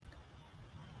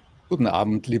Guten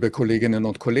Abend, liebe Kolleginnen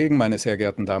und Kollegen, meine sehr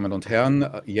geehrten Damen und Herren.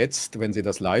 Jetzt, wenn Sie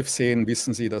das live sehen,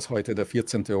 wissen Sie, dass heute der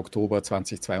 14. Oktober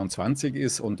 2022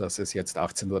 ist und dass es jetzt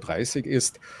 18:30 Uhr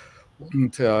ist.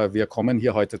 Und wir kommen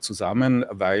hier heute zusammen,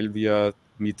 weil wir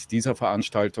mit dieser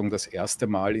Veranstaltung das erste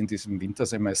Mal in diesem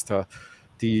Wintersemester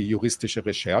die juristische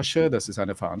Recherche, das ist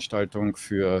eine Veranstaltung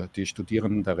für die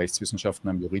Studierenden der Rechtswissenschaften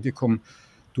am Juridikum,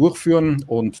 durchführen.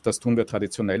 Und das tun wir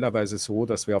traditionellerweise so,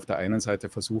 dass wir auf der einen Seite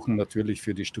versuchen, natürlich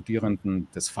für die Studierenden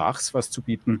des Fachs was zu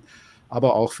bieten,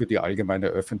 aber auch für die allgemeine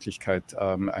Öffentlichkeit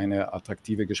eine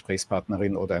attraktive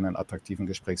Gesprächspartnerin oder einen attraktiven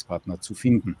Gesprächspartner zu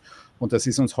finden. Und das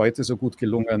ist uns heute so gut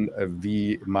gelungen,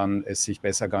 wie man es sich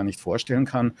besser gar nicht vorstellen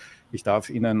kann. Ich darf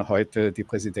Ihnen heute die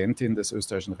Präsidentin des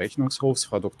Österreichischen Rechnungshofs,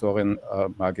 Frau Doktorin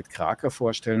Margit Kraker,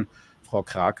 vorstellen. Frau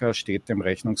Kraker steht dem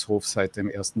Rechnungshof seit dem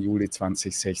 1. Juli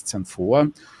 2016 vor.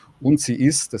 Und sie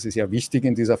ist, das ist ja wichtig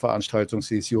in dieser Veranstaltung,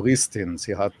 sie ist Juristin.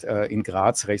 Sie hat in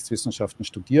Graz Rechtswissenschaften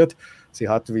studiert. Sie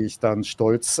hat, wie ich dann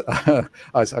stolz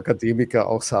als Akademiker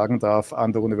auch sagen darf,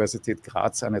 an der Universität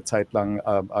Graz eine Zeit lang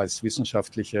als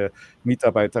wissenschaftliche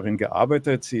Mitarbeiterin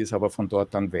gearbeitet. Sie ist aber von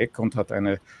dort dann weg und hat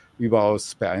eine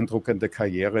überaus beeindruckende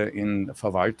Karriere in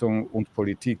Verwaltung und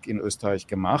Politik in Österreich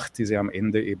gemacht, die sie am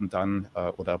Ende eben dann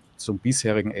oder zum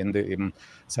bisherigen Ende eben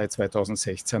seit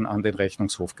 2016 an den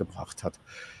Rechnungshof gebracht hat.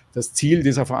 Das Ziel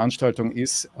dieser Veranstaltung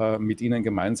ist, mit Ihnen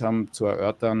gemeinsam zu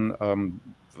erörtern,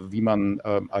 wie man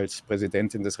als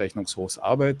Präsidentin des Rechnungshofs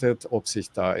arbeitet, ob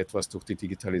sich da etwas durch die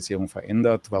Digitalisierung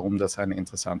verändert, warum das eine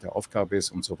interessante Aufgabe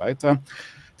ist und so weiter.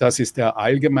 Das ist der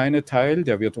allgemeine Teil,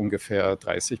 der wird ungefähr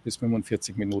 30 bis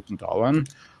 45 Minuten dauern.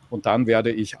 Und dann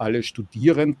werde ich alle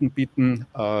Studierenden bitten,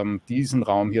 diesen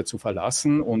Raum hier zu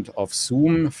verlassen und auf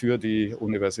Zoom für die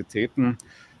Universitäten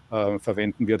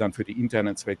verwenden wir dann für die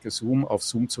internen Zwecke Zoom, auf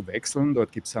Zoom zu wechseln.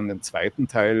 Dort gibt es dann den zweiten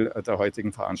Teil der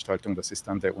heutigen Veranstaltung, das ist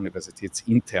dann der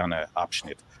universitätsinterne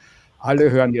Abschnitt.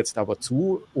 Alle hören jetzt aber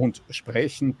zu und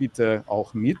sprechen bitte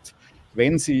auch mit.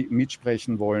 Wenn Sie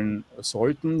mitsprechen wollen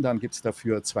sollten, dann gibt es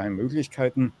dafür zwei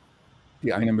Möglichkeiten.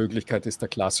 Die eine Möglichkeit ist der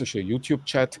klassische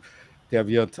YouTube-Chat. Der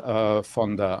wird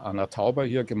von der Anna Tauber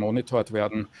hier gemonitort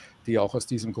werden, die auch aus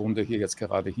diesem Grunde hier jetzt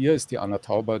gerade hier ist. Die Anna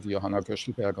Tauber, die Johanna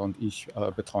Göschelberger und ich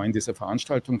betreuen diese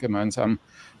Veranstaltung gemeinsam.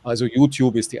 Also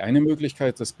YouTube ist die eine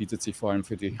Möglichkeit, das bietet sich vor allem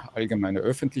für die allgemeine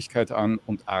Öffentlichkeit an.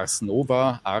 Und Ars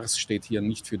Nova, Ars steht hier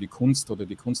nicht für die Kunst oder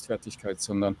die Kunstfertigkeit,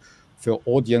 sondern für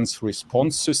Audience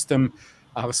Response System.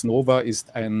 Ars Nova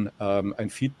ist ein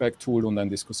Feedback-Tool und ein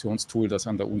Diskussionstool, das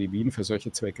an der Uni Wien für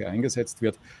solche Zwecke eingesetzt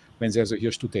wird. Wenn Sie also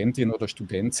hier Studentin oder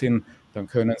Student sind, dann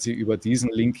können Sie über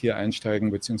diesen Link hier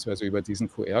einsteigen, beziehungsweise über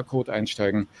diesen QR-Code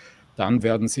einsteigen. Dann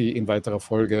werden Sie in weiterer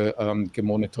Folge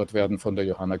gemonitort werden von der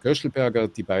Johanna Göschelberger.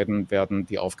 Die beiden werden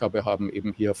die Aufgabe haben,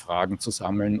 eben hier Fragen zu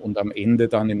sammeln und am Ende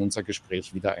dann in unser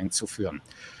Gespräch wieder einzuführen.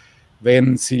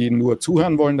 Wenn Sie nur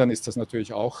zuhören wollen, dann ist das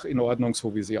natürlich auch in Ordnung,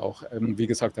 so wie Sie auch, wie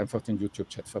gesagt, einfach den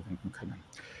YouTube-Chat verwenden können.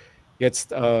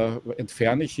 Jetzt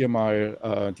entferne ich hier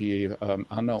mal die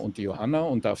Anna und die Johanna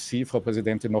und darf Sie, Frau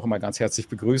Präsidentin, noch einmal ganz herzlich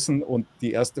begrüßen und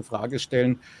die erste Frage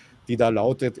stellen, die da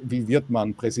lautet: Wie wird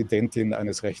man Präsidentin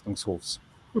eines Rechnungshofs?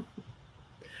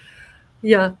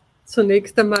 Ja,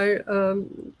 zunächst einmal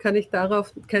kann ich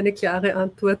darauf keine klare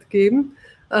Antwort geben,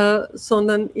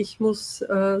 sondern ich muss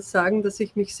sagen, dass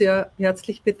ich mich sehr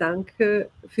herzlich bedanke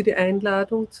für die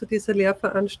Einladung zu dieser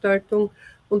Lehrveranstaltung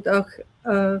und auch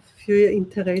für Ihr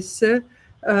Interesse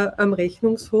am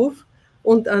Rechnungshof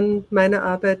und an meiner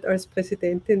Arbeit als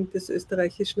Präsidentin des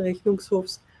Österreichischen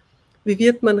Rechnungshofs. Wie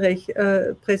wird man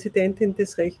Präsidentin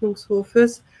des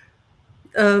Rechnungshofes?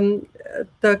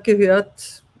 Da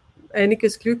gehört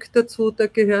einiges Glück dazu, da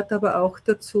gehört aber auch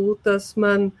dazu, dass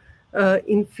man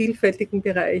in vielfältigen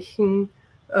Bereichen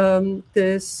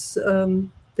des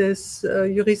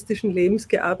juristischen Lebens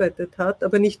gearbeitet hat,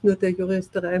 aber nicht nur der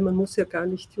Juristerei. Man muss ja gar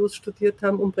nicht Jus studiert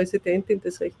haben, um Präsidentin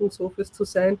des Rechnungshofes zu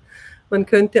sein. Man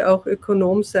könnte auch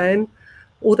Ökonom sein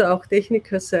oder auch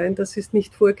Techniker sein, das ist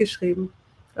nicht vorgeschrieben.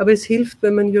 Aber es hilft,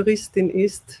 wenn man Juristin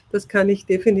ist, das kann ich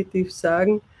definitiv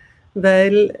sagen,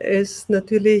 weil es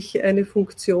natürlich eine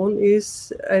Funktion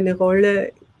ist, eine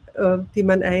Rolle, die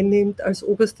man einnimmt als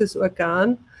oberstes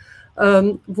Organ,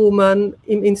 wo man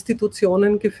im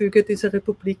Institutionengefüge dieser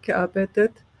Republik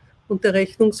arbeitet. Und der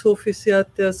Rechnungshof ist ja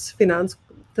das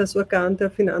Organ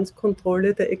der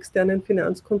Finanzkontrolle, der externen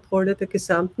Finanzkontrolle der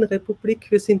gesamten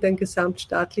Republik. Wir sind ein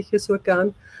gesamtstaatliches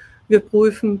Organ. Wir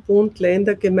prüfen Bund,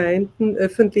 Länder, Gemeinden,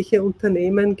 öffentliche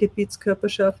Unternehmen,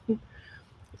 Gebietskörperschaften,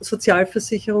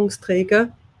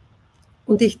 Sozialversicherungsträger.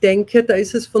 Und ich denke, da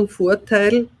ist es von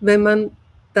Vorteil, wenn man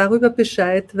darüber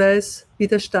Bescheid weiß, wie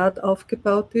der Staat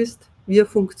aufgebaut ist, wie er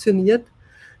funktioniert,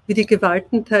 wie die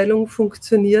Gewaltenteilung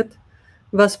funktioniert,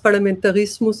 was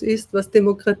Parlamentarismus ist, was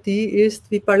Demokratie ist,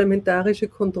 wie parlamentarische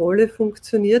Kontrolle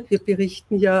funktioniert. Wir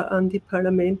berichten ja an die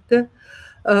Parlamente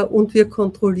und wir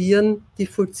kontrollieren die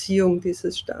Vollziehung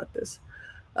dieses Staates.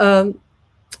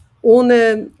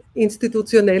 Ohne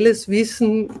institutionelles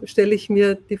Wissen stelle ich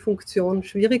mir die Funktion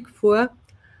schwierig vor.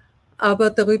 Aber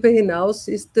darüber hinaus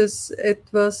ist es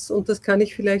etwas, und das kann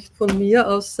ich vielleicht von mir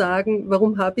aus sagen,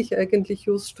 warum habe ich eigentlich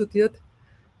Jus studiert?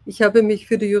 Ich habe mich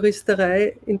für die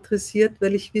Juristerei interessiert,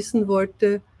 weil ich wissen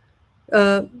wollte,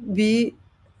 wie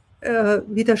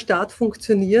der Staat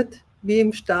funktioniert, wie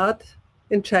im Staat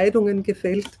Entscheidungen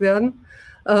gefällt werden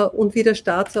und wie der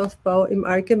Staatsaufbau im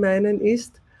Allgemeinen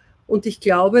ist. Und ich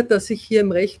glaube, dass ich hier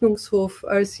im Rechnungshof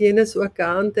als jenes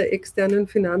Organ der externen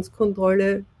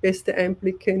Finanzkontrolle beste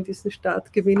Einblicke in diesen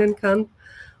Staat gewinnen kann.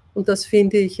 Und das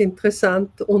finde ich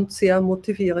interessant und sehr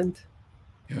motivierend.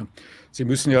 Ja. Sie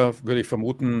müssen ja, würde ich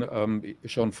vermuten,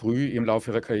 schon früh im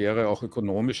Laufe Ihrer Karriere auch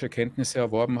ökonomische Kenntnisse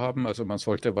erworben haben. Also man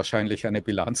sollte wahrscheinlich eine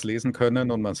Bilanz lesen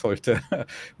können und man sollte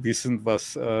wissen,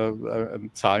 was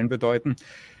Zahlen bedeuten.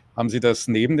 Haben Sie das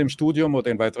neben dem Studium oder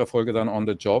in weiterer Folge dann on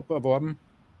the job erworben?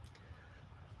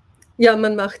 Ja,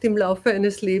 man macht im Laufe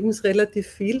eines Lebens relativ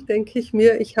viel, denke ich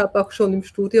mir. Ich habe auch schon im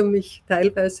Studium mich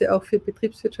teilweise auch für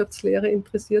Betriebswirtschaftslehre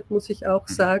interessiert, muss ich auch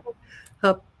sagen.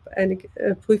 Habe einige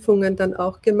Prüfungen dann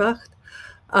auch gemacht.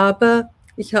 Aber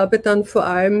ich habe dann vor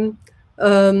allem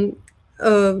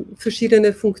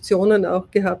verschiedene Funktionen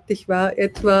auch gehabt. Ich war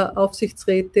etwa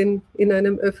Aufsichtsrätin in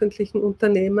einem öffentlichen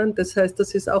Unternehmen. Das heißt,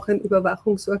 das ist auch ein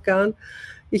Überwachungsorgan.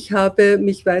 Ich habe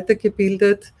mich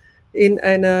weitergebildet in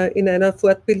einer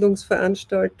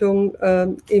Fortbildungsveranstaltung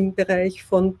im Bereich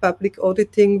von Public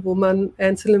Auditing, wo man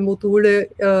einzelne Module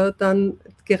dann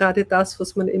gerade das,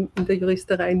 was man in der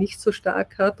Juristerei nicht so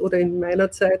stark hat oder in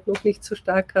meiner Zeit noch nicht so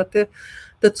stark hatte,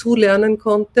 dazu lernen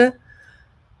konnte.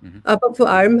 Aber vor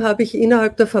allem habe ich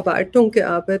innerhalb der Verwaltung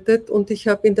gearbeitet und ich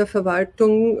habe in der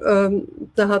Verwaltung,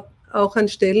 da hat auch an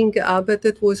Stellen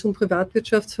gearbeitet, wo es um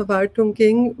Privatwirtschaftsverwaltung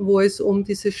ging, wo es um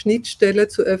diese Schnittstelle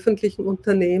zu öffentlichen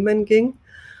Unternehmen ging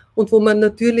und wo man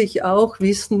natürlich auch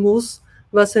wissen muss,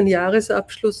 was ein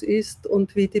Jahresabschluss ist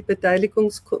und wie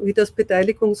das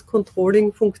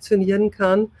Beteiligungscontrolling funktionieren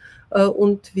kann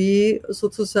und wie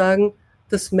sozusagen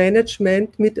das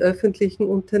Management mit öffentlichen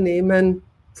Unternehmen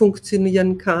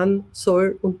funktionieren kann,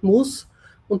 soll und muss.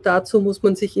 Und dazu muss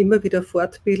man sich immer wieder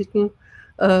fortbilden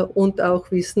und auch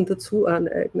Wissen dazu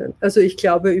aneignen. Also ich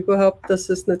glaube überhaupt, dass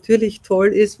es natürlich toll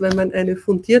ist, wenn man eine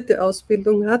fundierte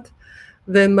Ausbildung hat,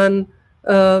 wenn man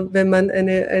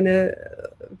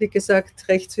wie gesagt,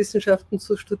 Rechtswissenschaften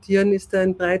zu studieren, ist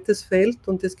ein breites Feld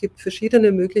und es gibt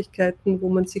verschiedene Möglichkeiten, wo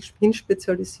man sich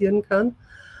hinspezialisieren kann.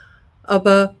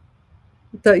 Aber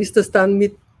da ist das dann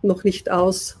noch nicht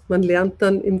aus. Man lernt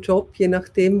dann im Job, je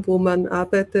nachdem, wo man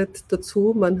arbeitet,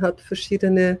 dazu. Man hat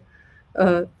verschiedene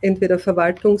entweder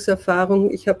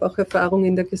Verwaltungserfahrung, ich habe auch Erfahrung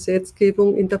in der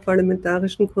Gesetzgebung, in der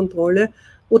parlamentarischen Kontrolle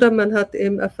oder man hat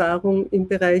eben Erfahrung im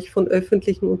Bereich von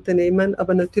öffentlichen Unternehmen,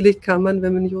 aber natürlich kann man,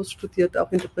 wenn man Jus studiert,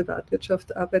 auch in der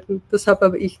Privatwirtschaft arbeiten. Das habe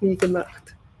aber ich nie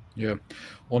gemacht. Ja,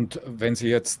 und wenn Sie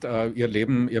jetzt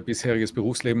Ihr bisheriges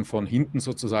Berufsleben von hinten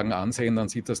sozusagen ansehen, dann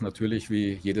sieht das natürlich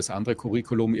wie jedes andere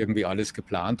Curriculum irgendwie alles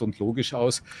geplant und logisch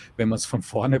aus. Wenn man es von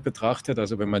vorne betrachtet,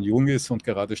 also wenn man jung ist und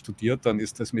gerade studiert, dann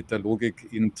ist das mit der Logik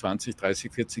in 20,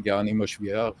 30, 40 Jahren immer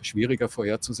schwieriger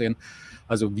vorherzusehen.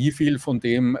 Also wie viel von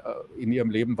dem in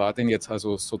Ihrem Leben war denn jetzt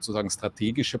also sozusagen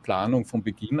strategische Planung von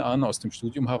Beginn an aus dem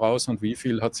Studium heraus und wie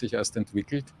viel hat sich erst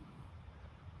entwickelt?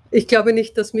 Ich glaube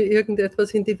nicht, dass mir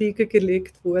irgendetwas in die Wiege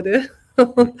gelegt wurde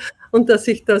und dass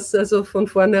ich das also von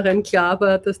vornherein klar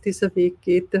war, dass dieser Weg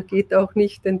geht. Der geht auch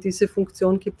nicht, denn diese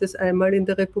Funktion gibt es einmal in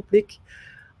der Republik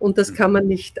und das kann man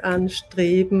nicht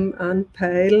anstreben,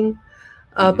 anpeilen.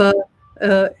 Aber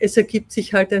es ergibt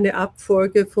sich halt eine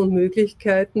Abfolge von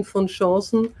Möglichkeiten, von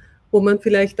Chancen, wo man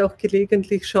vielleicht auch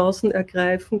gelegentlich Chancen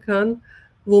ergreifen kann,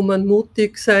 wo man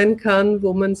mutig sein kann,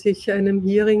 wo man sich einem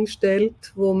Hearing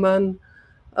stellt, wo man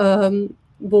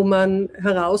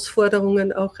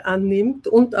Herausforderungen auch annimmt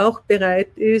und auch bereit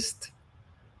ist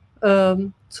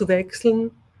zu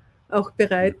wechseln, auch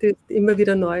bereit ist, immer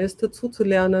wieder Neues dazu zu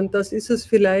lernen. Das ist es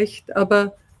vielleicht,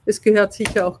 aber es gehört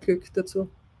sicher auch Glück dazu.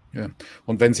 Ja.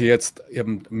 Und wenn Sie jetzt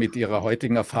eben mit Ihrer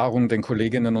heutigen Erfahrung den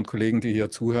Kolleginnen und Kollegen, die hier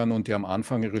zuhören und die am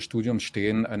Anfang ihres Studiums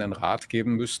stehen, einen Rat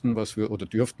geben müssten, oder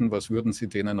dürften, was würden Sie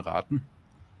denen raten?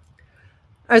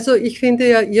 Also ich finde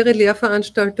ja Ihre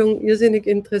Lehrveranstaltung irrsinnig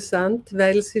interessant,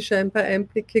 weil sie scheinbar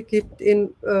Einblicke gibt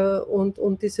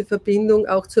und diese Verbindung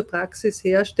auch zur Praxis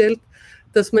herstellt,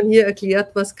 dass man hier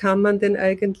erklärt, was kann man denn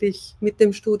eigentlich mit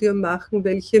dem Studium machen,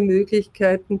 welche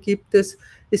Möglichkeiten gibt es,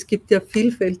 Es gibt ja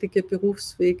vielfältige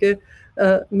Berufswege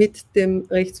mit dem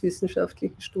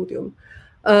rechtswissenschaftlichen Studium.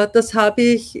 Das habe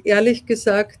ich ehrlich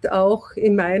gesagt auch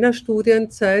in meiner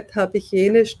Studienzeit, habe ich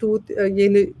jene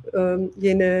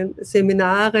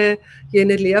Seminare,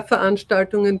 jene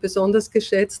Lehrveranstaltungen besonders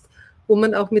geschätzt, wo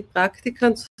man auch mit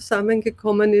Praktikern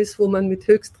zusammengekommen ist, wo man mit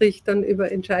Höchstrichtern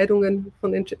über Entscheidungen,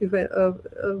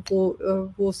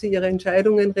 wo sie ihre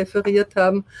Entscheidungen referiert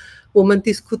haben, wo man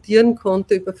diskutieren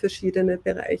konnte über verschiedene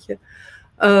Bereiche.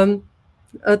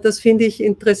 Das finde ich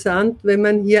interessant, wenn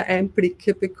man hier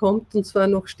Einblicke bekommt, und zwar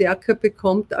noch stärker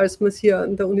bekommt, als man es hier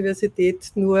an der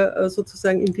Universität nur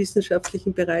sozusagen im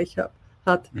wissenschaftlichen Bereich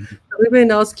hat. Darüber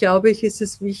hinaus, glaube ich, ist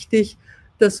es wichtig,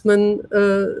 dass man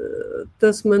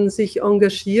sich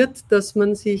engagiert, dass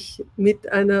man sich mit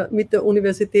der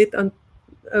Universität,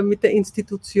 mit der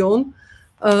Institution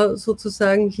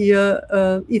sozusagen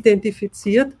hier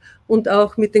identifiziert und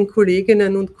auch mit den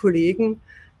Kolleginnen und Kollegen,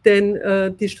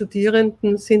 denn die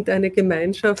Studierenden sind eine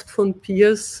Gemeinschaft von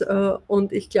Peers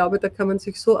und ich glaube, da kann man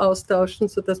sich so austauschen,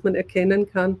 sodass man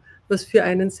erkennen kann, was für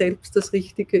einen selbst das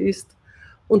Richtige ist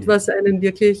und was einen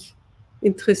wirklich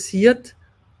interessiert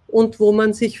und wo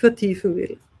man sich vertiefen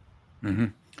will.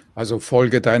 Also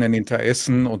folge deinen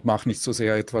Interessen und mach nicht so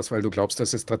sehr etwas, weil du glaubst,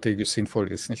 dass es strategisch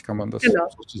sinnvoll ist. Nicht? Kann man das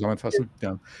so zusammenfassen?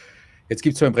 Ja. Jetzt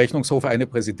gibt es beim Rechnungshof eine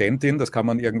Präsidentin, das kann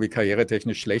man irgendwie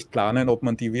karrieretechnisch schlecht planen, ob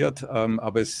man die wird,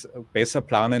 aber es besser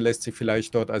planen lässt sich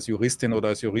vielleicht dort als Juristin oder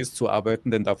als Jurist zu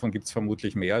arbeiten, denn davon gibt es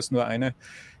vermutlich mehr als nur eine.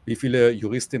 Wie viele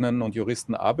Juristinnen und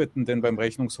Juristen arbeiten denn beim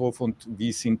Rechnungshof und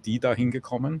wie sind die da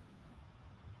hingekommen?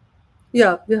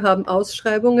 Ja, wir haben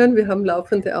Ausschreibungen, wir haben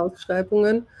laufende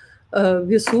Ausschreibungen,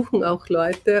 wir suchen auch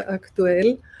Leute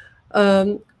aktuell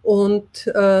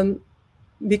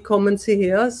wie kommen sie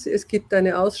her? Es gibt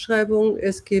eine Ausschreibung,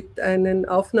 es gibt einen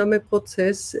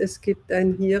Aufnahmeprozess, es gibt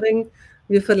ein Hearing.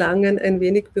 Wir verlangen ein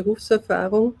wenig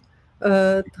Berufserfahrung,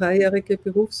 3-jährige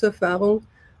Berufserfahrung.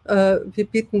 Wir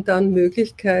bieten dann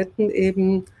Möglichkeiten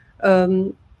eben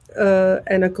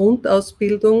einer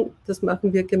Grundausbildung. Das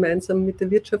machen wir gemeinsam mit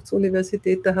der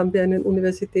Wirtschaftsuniversität. Da haben wir einen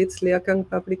Universitätslehrgang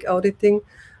Public Auditing,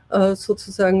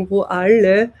 sozusagen, wo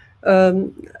alle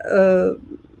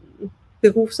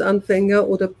Berufsanfänger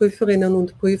oder Prüferinnen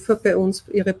und Prüfer bei uns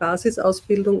ihre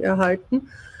Basisausbildung erhalten.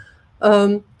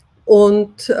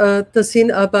 Das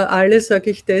sind aber alle,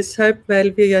 sage ich deshalb,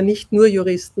 weil wir ja nicht nur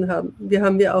Juristen haben. Wir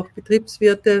haben ja auch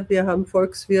Betriebswirte, wir haben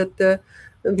Volkswirte,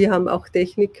 wir haben auch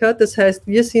Techniker. Das heißt,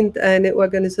 wir sind eine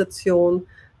Organisation,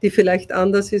 die vielleicht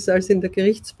anders ist als in der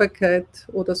Gerichtsbarkeit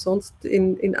oder sonst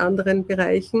in anderen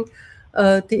Bereichen,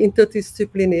 die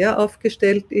interdisziplinär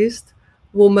aufgestellt ist,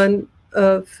 wo man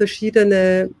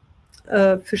verschiedenes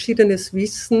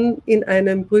Wissen in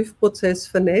einem Prüfprozess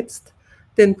vernetzt.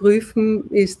 Denn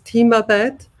Prüfen ist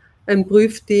Teamarbeit. Ein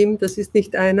Prüfteam, das ist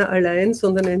nicht einer allein,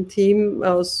 sondern ein Team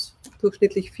aus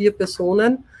durchschnittlich 4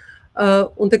 Personen.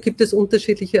 Und da gibt es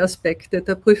unterschiedliche Aspekte.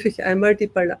 Da prüfe ich einmal die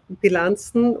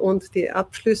Bilanzen und die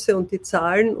Abschlüsse und die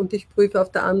Zahlen und ich prüfe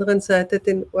auf der anderen Seite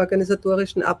den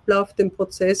organisatorischen Ablauf, den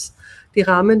Prozess, die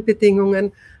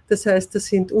Rahmenbedingungen. Das heißt, das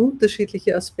sind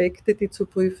unterschiedliche Aspekte, die zu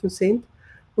prüfen sind.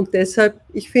 Und deshalb,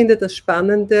 ich finde das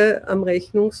Spannende am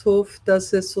Rechnungshof,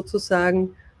 dass es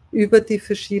sozusagen über die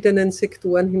verschiedenen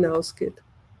Sektoren hinausgeht.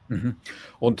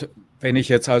 Und wenn ich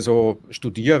jetzt also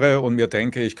studiere und mir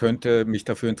denke, ich könnte mich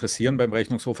dafür interessieren, beim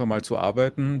Rechnungshof einmal zu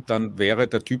arbeiten, dann wäre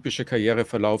der typische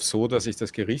Karriereverlauf so, dass ich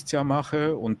das Gerichtsjahr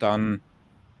mache und dann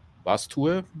was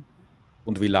tue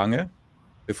und wie lange,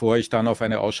 bevor ich dann auf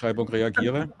eine Ausschreibung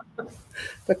reagiere?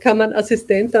 Da kann man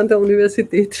Assistent an der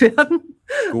Universität werden.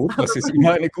 Gut, das ist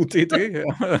immer eine gute Idee.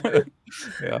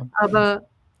 Ja.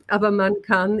 Aber man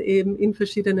kann eben in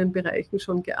verschiedenen Bereichen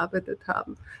schon gearbeitet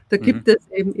haben. Da gibt es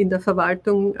eben in der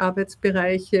Verwaltung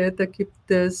Arbeitsbereiche, da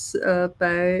gibt es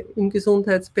im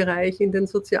Gesundheitsbereich, in den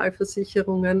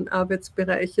Sozialversicherungen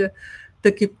Arbeitsbereiche, da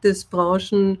gibt es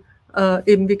Branchen,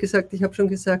 eben wie gesagt, ich habe schon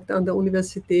gesagt, an der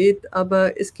Universität,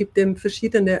 aber es gibt eben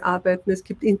verschiedene Arbeiten, es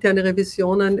gibt interne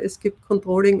Revisionen, es gibt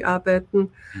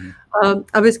Controlling-Arbeiten,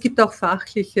 aber es gibt auch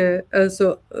fachliche,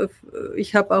 also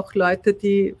ich habe auch Leute,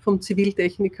 die vom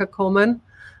Ziviltechniker kommen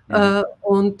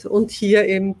und hier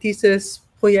eben dieses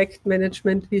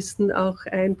Projektmanagementwissen auch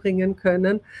einbringen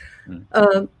können.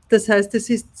 Das heißt,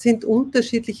 sind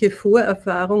unterschiedliche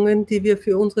Vorerfahrungen, die wir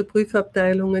für unsere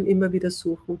Prüfabteilungen immer wieder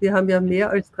suchen. Wir haben ja mehr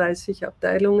als 30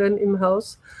 Abteilungen im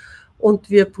Haus und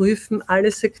wir prüfen alle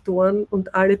Sektoren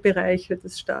und alle Bereiche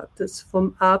des Staates,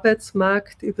 vom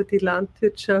Arbeitsmarkt über die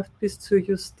Landwirtschaft bis zur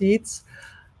Justiz,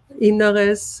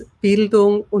 Inneres,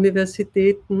 Bildung,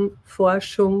 Universitäten,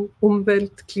 Forschung,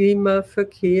 Umwelt, Klima,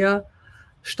 Verkehr,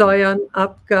 Steuern,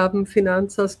 Abgaben,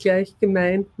 Finanzausgleich,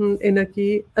 Gemeinden,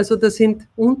 Energie. Also das sind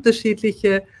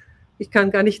unterschiedliche, ich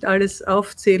kann gar nicht alles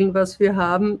aufzählen, was wir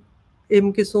haben,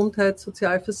 eben Gesundheit,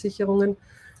 Sozialversicherungen.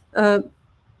 Da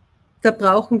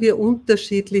brauchen wir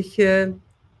unterschiedliche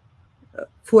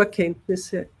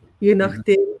Vorkenntnisse, je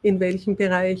nachdem in welchen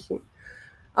Bereichen.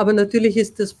 Aber natürlich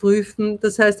ist das Prüfen,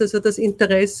 das heißt also das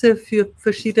Interesse für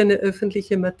verschiedene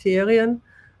öffentliche Materien,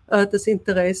 das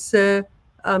Interesse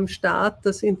am Staat,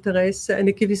 das Interesse,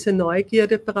 eine gewisse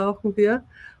Neugierde brauchen wir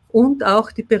und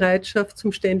auch die Bereitschaft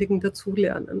zum ständigen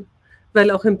Dazulernen.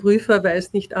 Weil auch ein Prüfer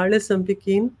weiß nicht alles am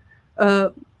Beginn.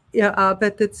 Er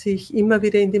arbeitet sich immer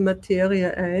wieder in die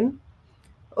Materie ein.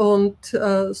 Und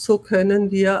so können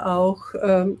wir auch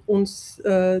uns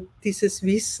dieses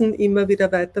Wissen immer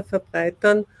wieder weiter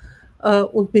verbreitern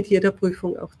und mit jeder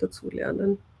Prüfung auch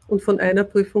dazulernen und von einer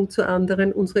Prüfung zur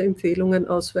anderen unsere Empfehlungen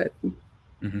ausweiten.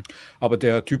 Aber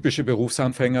der typische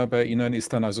Berufsanfänger bei Ihnen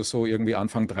ist dann also so irgendwie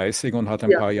Anfang 30 und hat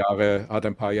ein paar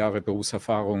Jahre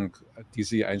Berufserfahrung, die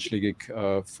Sie einschlägig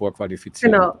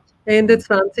vorqualifizieren. Genau, Ende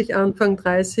 20, Anfang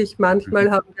 30.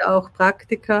 Manchmal haben wir auch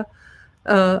Praktika.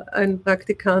 Ein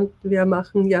Praktikant, wir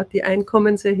machen ja die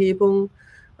Einkommenserhebung.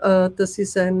 Das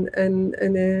ist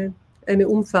eine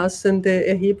umfassende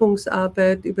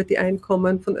Erhebungsarbeit über die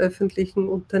Einkommen von öffentlichen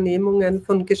Unternehmungen,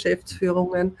 von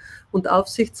Geschäftsführungen und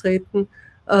Aufsichtsräten.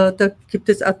 Da gibt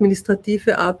es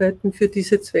administrative Arbeiten. Für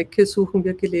diese Zwecke suchen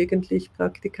wir gelegentlich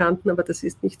Praktikanten, aber das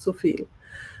ist nicht so viel.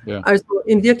 Ja. Also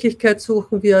in Wirklichkeit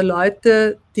suchen wir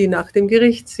Leute, die nach dem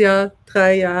Gerichtsjahr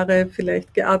 3 Jahre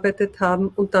vielleicht gearbeitet haben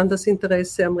und dann das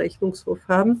Interesse am Rechnungshof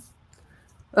haben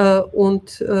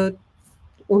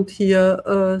und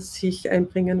hier sich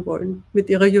einbringen wollen mit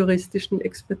ihrer juristischen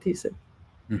Expertise.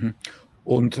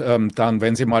 Und dann,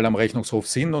 wenn Sie mal am Rechnungshof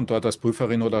sind und dort als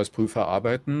Prüferin oder als Prüfer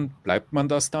arbeiten, bleibt man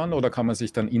das dann oder kann man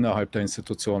sich dann innerhalb der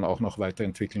Institution auch noch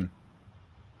weiterentwickeln?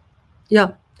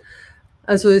 Ja,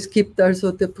 also es gibt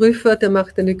also der Prüfer, der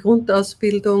macht eine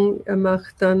Grundausbildung, er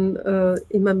macht dann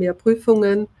immer mehr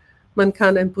Prüfungen. Man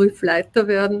kann ein Prüfleiter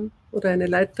werden oder eine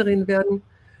Leiterin werden.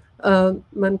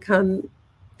 Man kann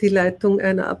die Leitung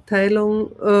einer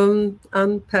Abteilung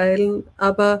anpeilen,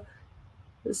 aber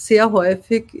sehr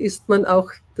häufig ist man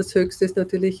auch, das Höchste ist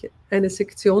natürlich eine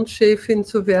Sektionschefin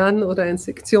zu werden oder ein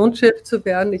Sektionschef zu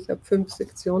werden. Ich habe 5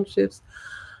 Sektionschefs,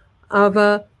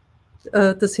 aber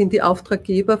das sind die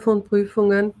Auftraggeber von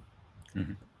Prüfungen.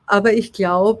 Aber ich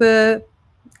glaube,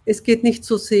 es geht nicht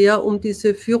so sehr um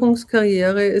diese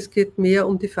Führungskarriere, es geht mehr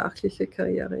um die fachliche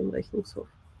Karriere im Rechnungshof.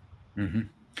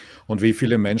 Und wie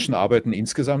viele Menschen arbeiten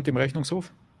insgesamt im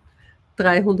Rechnungshof?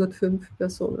 305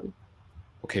 Personen.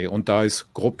 Okay, und da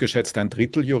ist grob geschätzt ein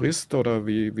Drittel Jurist oder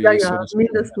wie ja,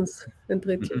 mindestens ein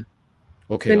Drittel.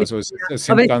 Okay, also es sind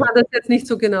aber ich kann das jetzt nicht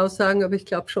so genau sagen, aber ich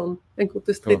glaube schon ein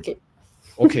gutes Drittel.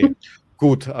 Okay,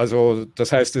 gut, also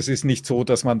das heißt, es ist nicht so,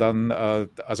 dass man dann,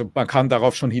 also man kann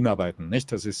darauf schon hinarbeiten,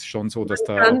 nicht? Das ist schon so, dass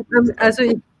also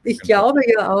ich glaube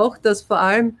ja auch, dass vor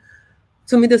allem,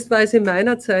 zumindest war es in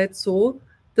meiner Zeit so,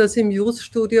 dass im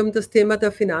Jurastudium das Thema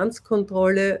der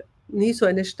Finanzkontrolle nie so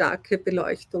eine starke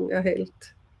Beleuchtung erhält.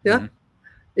 Ja?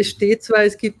 Es steht zwar,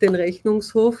 es gibt den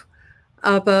Rechnungshof,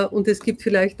 und es gibt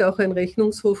vielleicht auch ein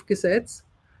Rechnungshofgesetz,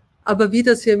 aber wie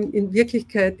das in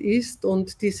Wirklichkeit ist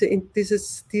und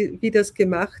wie das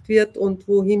gemacht wird und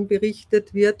wohin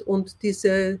berichtet wird und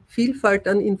diese Vielfalt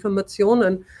an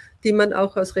Informationen, die man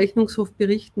auch aus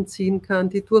Rechnungshofberichten ziehen kann,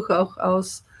 die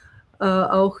durchaus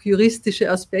auch juristische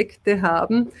Aspekte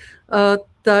haben,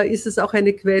 da ist es auch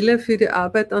eine Quelle für die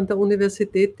Arbeit an der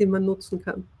Universität, die man nutzen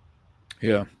kann.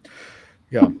 Ja.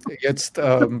 Ja, jetzt,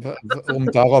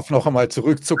 um darauf noch einmal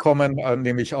zurückzukommen,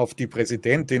 nämlich auf die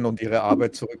Präsidentin und ihre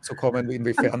Arbeit zurückzukommen,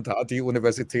 inwiefern da die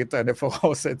Universität eine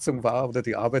Voraussetzung war oder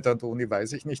die Arbeit an der Uni,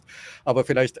 weiß ich nicht. Aber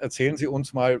vielleicht erzählen Sie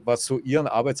uns mal, was so Ihren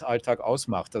Arbeitsalltag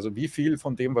ausmacht. Also wie viel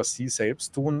von dem, was Sie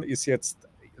selbst tun, ist jetzt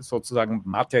sozusagen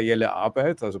materielle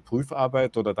Arbeit, also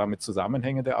Prüfarbeit oder damit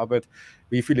zusammenhängende Arbeit?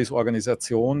 Wie viel ist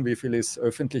Organisation, wie viel ist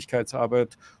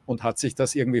Öffentlichkeitsarbeit und hat sich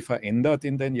das irgendwie verändert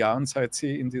in den Jahren, seit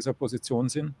Sie in dieser Position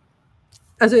sind?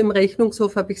 Also im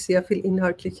Rechnungshof habe ich sehr viel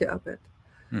inhaltliche Arbeit,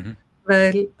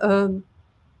 weil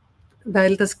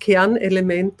das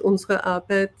Kernelement unserer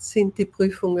Arbeit sind die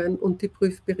Prüfungen und die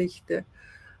Prüfberichte.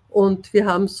 Und wir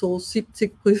haben so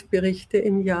 70 Prüfberichte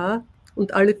im Jahr.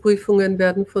 Und alle Prüfungen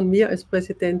werden von mir als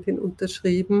Präsidentin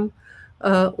unterschrieben.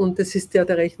 Und es ist ja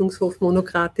der Rechnungshof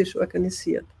monokratisch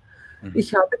organisiert.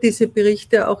 Ich habe diese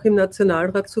Berichte auch im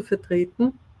Nationalrat zu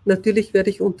vertreten. Natürlich werde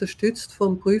ich unterstützt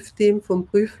vom Prüfteam, vom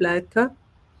Prüfleiter.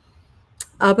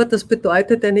 Aber das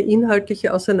bedeutet eine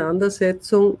inhaltliche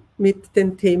Auseinandersetzung mit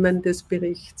den Themen des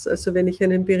Berichts. Also wenn ich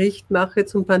einen Bericht mache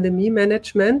zum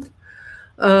Pandemie-Management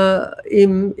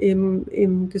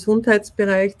im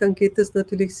Gesundheitsbereich, dann geht es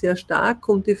natürlich sehr stark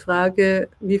um die Frage,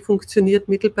 wie funktioniert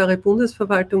mittelbare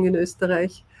Bundesverwaltung in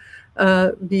Österreich,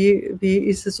 wie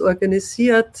ist es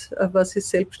organisiert, was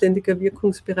ist selbstständiger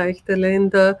Wirkungsbereich der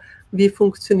Länder, wie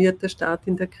funktioniert der Staat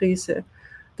in der Krise.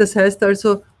 Das heißt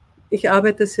also, ich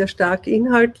arbeite sehr stark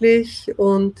inhaltlich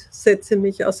und setze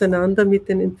mich auseinander mit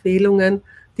den Empfehlungen,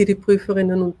 die die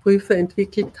Prüferinnen und Prüfer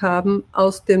entwickelt haben,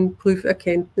 aus den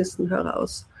Prüferkenntnissen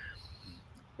heraus.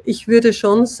 Ich würde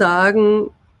schon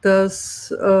sagen,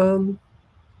 dass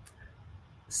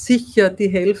sicher die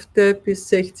Hälfte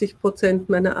bis 60%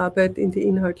 meiner Arbeit in die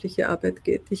inhaltliche Arbeit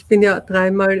geht. Ich bin ja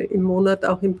 3-mal im Monat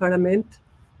auch im Parlament.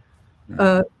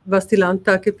 Was die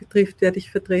Landtage betrifft, werde ich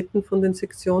vertreten von den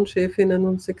Sektionschefinnen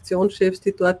und Sektionschefs,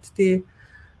 die dort die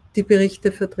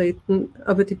Berichte vertreten.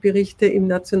 Aber die Berichte im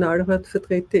Nationalrat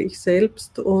vertrete ich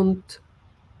selbst und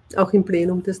auch im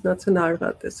Plenum des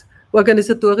Nationalrates.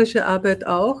 Organisatorische Arbeit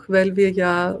auch, weil wir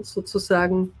ja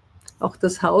sozusagen auch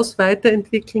das Haus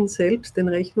weiterentwickeln, selbst den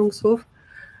Rechnungshof.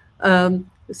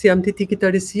 Sie haben die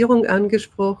Digitalisierung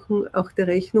angesprochen. Auch der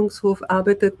Rechnungshof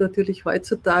arbeitet natürlich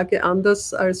heutzutage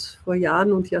anders als vor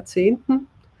Jahren und Jahrzehnten.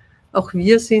 Auch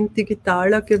wir sind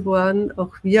digitaler geworden,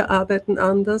 auch wir arbeiten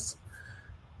anders.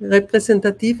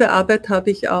 Repräsentative Arbeit habe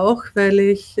ich auch, weil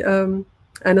ich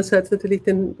einerseits natürlich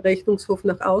den Rechnungshof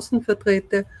nach außen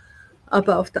vertrete,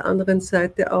 aber auf der anderen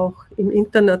Seite auch im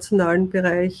internationalen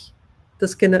Bereich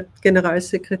das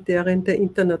Generalsekretärin der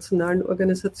Internationalen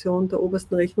Organisation der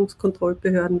obersten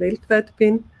Rechnungskontrollbehörden weltweit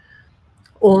bin.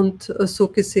 Und so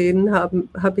gesehen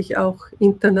habe ich auch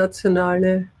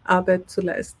internationale Arbeit zu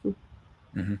leisten.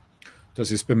 Das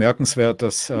ist bemerkenswert,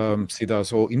 dass Sie da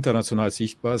so international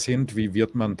sichtbar sind. Wie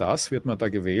wird man das? Wird man da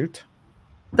gewählt?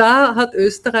 Da hat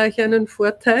Österreich einen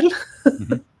Vorteil,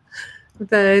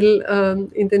 weil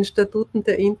in den Statuten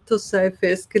der Intosai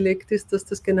festgelegt ist, dass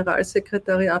das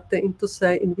Generalsekretariat der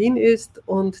Intosai in Wien ist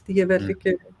und die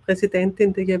jeweilige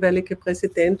Präsidentin, der jeweilige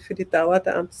Präsident für die Dauer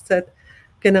der Amtszeit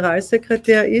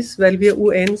Generalsekretär ist, weil wir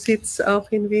UN-Sitz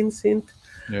auch in Wien sind.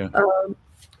 Ja.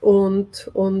 Und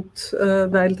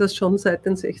weil das schon seit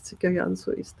den 60er Jahren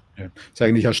so ist. Ja. Es ist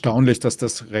eigentlich erstaunlich, dass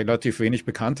das relativ wenig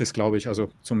bekannt ist, glaube ich. Also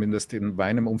zumindest in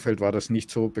meinem Umfeld war das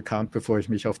nicht so bekannt, bevor ich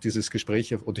mich auf dieses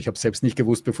Gespräch, und ich habe es selbst nicht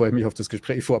gewusst, bevor ich mich auf das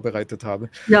Gespräch vorbereitet habe.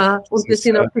 Ja, und wir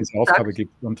sind auch diese Aufgabe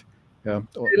gibt. Und, ja.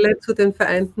 Zu den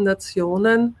Vereinten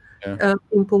Nationen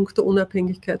in puncto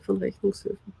Unabhängigkeit von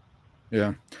Rechnungshöfen.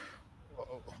 Ja.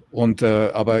 Und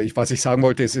aber was ich sagen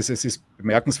wollte, es ist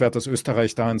bemerkenswert, dass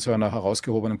Österreich da in so einer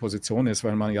herausgehobenen Position ist,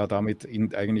 weil man ja damit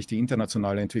eigentlich die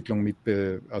internationale Entwicklung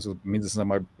also mindestens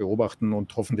einmal beobachten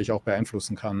und hoffentlich auch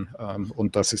beeinflussen kann.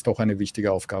 Und das ist doch eine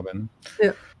wichtige Aufgabe. Ne?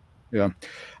 Ja.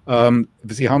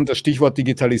 Sie haben das Stichwort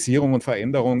Digitalisierung und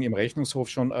Veränderung im Rechnungshof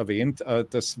schon erwähnt.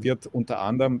 Das wird unter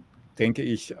anderem, denke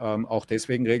ich, auch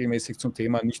deswegen regelmäßig zum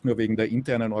Thema, nicht nur wegen der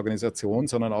internen Organisation,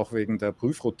 sondern auch wegen der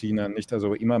Prüfroutinen. Nicht?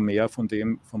 Also immer mehr von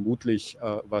dem vermutlich,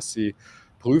 was Sie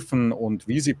prüfen und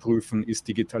wie Sie prüfen, ist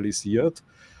digitalisiert.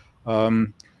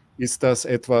 Ist das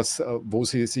etwas, wo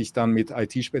Sie sich dann mit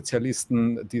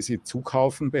IT-Spezialisten, die Sie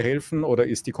zukaufen, behelfen, oder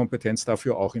ist die Kompetenz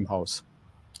dafür auch im Haus?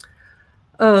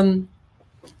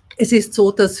 Es ist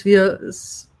so, dass wir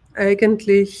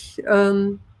eigentlich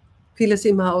vieles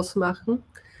im Haus machen.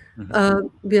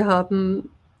 Wir haben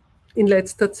in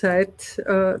letzter Zeit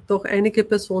doch einige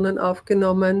Personen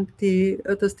aufgenommen, die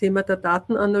das Thema der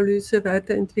Datenanalyse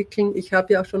weiterentwickeln. Ich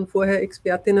habe ja auch schon vorher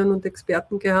Expertinnen und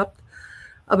Experten gehabt,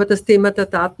 aber das Thema der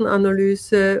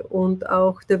Datenanalyse und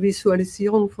auch der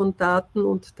Visualisierung von Daten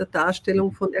und der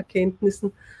Darstellung von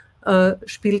Erkenntnissen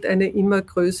spielt eine immer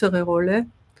größere Rolle.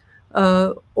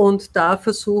 Und da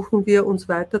versuchen wir uns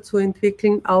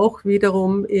weiterzuentwickeln, auch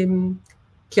wiederum im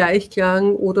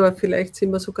Gleichklang oder vielleicht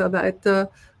sind wir sogar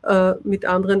weiter mit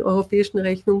anderen europäischen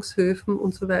Rechnungshöfen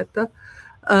und so weiter.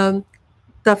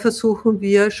 Da versuchen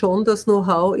wir schon, das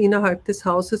Know-how innerhalb des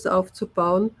Hauses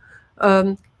aufzubauen.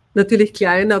 Natürlich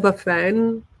klein, aber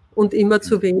fein und immer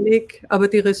zu wenig, aber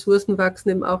die Ressourcen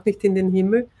wachsen eben auch nicht in den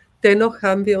Himmel. Dennoch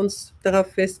haben wir uns darauf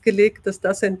festgelegt, dass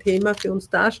das ein Thema für uns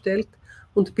darstellt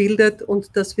und bildet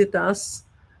und dass wir das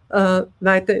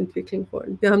weiterentwickeln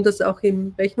wollen. Wir haben das auch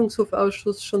im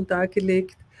Rechnungshofausschuss schon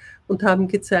dargelegt und haben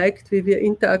gezeigt, wie wir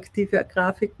interaktive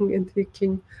Grafiken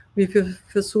entwickeln, wie wir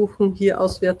versuchen, hier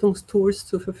Auswertungstools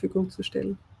zur Verfügung zu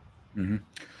stellen.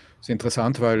 Das ist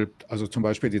interessant, weil also zum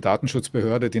Beispiel die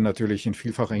Datenschutzbehörde, die natürlich in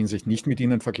vielfacher Hinsicht nicht mit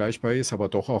Ihnen vergleichbar ist, aber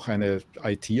doch auch eine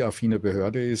IT-affine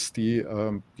Behörde ist, die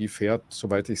fährt,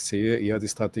 soweit ich sehe, eher die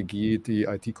Strategie, die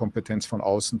IT-Kompetenz von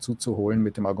außen zuzuholen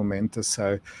mit dem Argument, es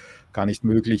sei gar nicht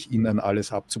möglich, innen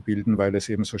alles abzubilden, weil es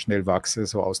eben so schnell wachse,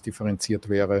 so ausdifferenziert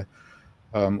wäre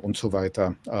und so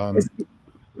weiter. Es,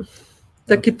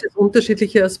 da gibt es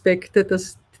unterschiedliche Aspekte.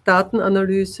 Das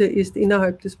Datenanalyse ist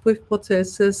innerhalb des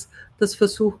Prüfprozesses. Das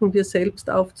versuchen wir selbst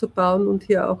aufzubauen und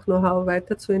hier auch Know-how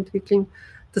weiterzuentwickeln.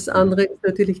 Das andere ist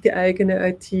natürlich die eigene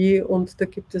IT und da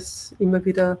gibt es immer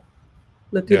wieder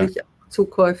natürlich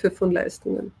Zukäufe von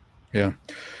Leistungen. Ja.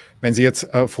 Wenn Sie jetzt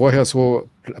vorher so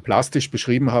plastisch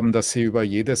beschrieben haben, dass Sie über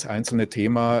jedes einzelne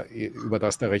Thema, über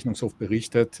das der Rechnungshof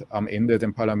berichtet, am Ende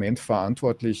dem Parlament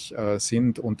verantwortlich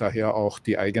sind und daher auch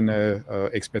die eigene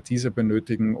Expertise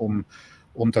benötigen,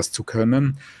 um das zu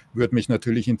können, würde mich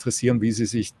natürlich interessieren, wie Sie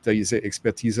sich diese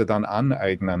Expertise dann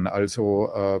aneignen.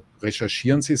 Also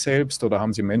recherchieren Sie selbst oder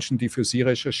haben Sie Menschen, die für Sie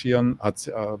recherchieren?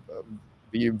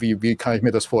 Wie kann ich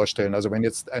mir das vorstellen? Also wenn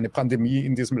jetzt eine Pandemie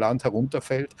in diesem Land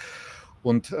herunterfällt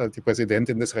und die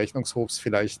Präsidentin des Rechnungshofs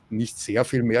vielleicht nicht sehr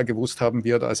viel mehr gewusst haben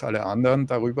wird als alle anderen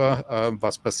darüber,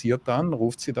 was passiert dann?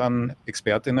 Ruft sie dann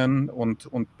Expertinnen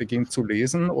und beginnt zu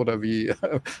lesen oder wie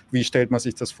stellt man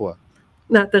sich das vor?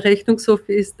 Na, der Rechnungshof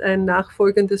ist ein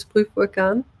nachfolgendes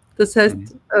Prüforgan. Das heißt,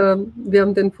 wir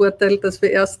haben den Vorteil, dass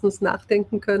wir erstens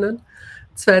nachdenken können.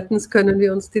 Zweitens können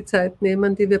wir uns die Zeit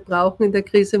nehmen, die wir brauchen. In der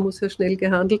Krise muss ja schnell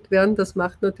gehandelt werden. Das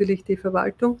macht natürlich die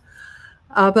Verwaltung.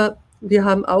 Aber wir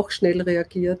haben auch schnell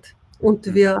reagiert.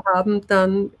 Und wir haben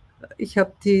dann, ich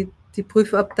habe die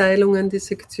Prüfabteilungen, die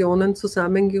Sektionen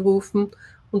zusammengerufen.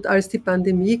 Und als die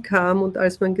Pandemie kam und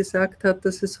als man gesagt hat,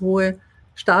 dass es hohe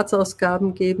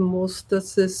Staatsausgaben geben muss,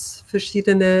 dass es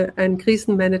ein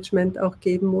Krisenmanagement auch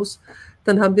geben muss,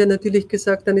 dann haben wir natürlich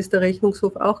gesagt, dann ist der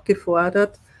Rechnungshof auch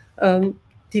gefordert,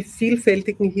 die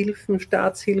vielfältigen Hilfen,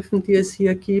 Staatshilfen, die es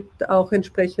hier gibt, auch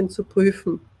entsprechend zu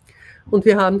prüfen. Und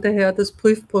wir haben daher das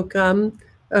Prüfprogramm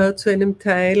zu einem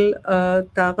Teil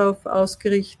darauf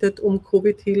ausgerichtet, um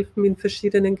Covid-Hilfen in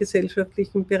verschiedenen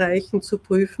gesellschaftlichen Bereichen zu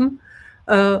prüfen,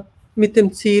 mit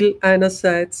dem Ziel,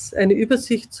 einerseits eine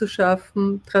Übersicht zu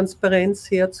schaffen,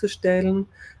 Transparenz herzustellen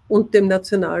und dem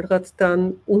Nationalrat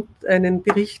dann einen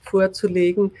Bericht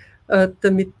vorzulegen,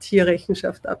 damit hier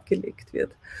Rechenschaft abgelegt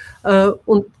wird.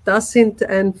 Und das sind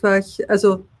einfach,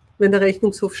 also wenn der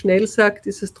Rechnungshof schnell sagt,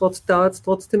 dauert es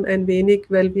trotzdem ein wenig,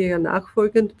 weil wir ja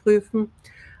nachfolgend prüfen.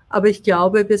 Aber ich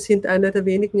glaube, wir sind einer der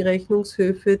wenigen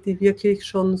Rechnungshöfe, die wirklich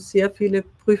schon sehr viele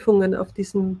Prüfungen auf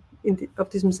diesem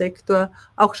Sektor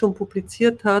auch schon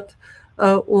publiziert hat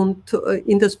und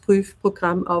in das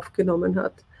Prüfprogramm aufgenommen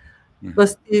hat.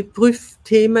 Was die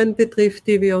Prüfthemen betrifft,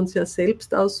 die wir uns ja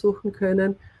selbst aussuchen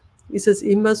können, ist es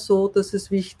immer so, dass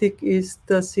es wichtig ist,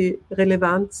 dass sie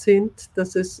relevant sind,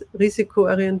 dass es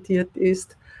risikoorientiert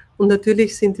ist. Und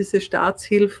natürlich sind diese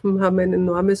Staatshilfen, haben ein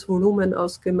enormes Volumen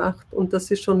ausgemacht und das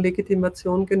ist schon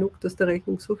Legitimation genug, dass der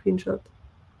Rechnungshof hinschaut.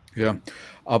 Ja,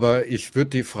 aber ich würde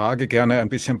die Frage gerne ein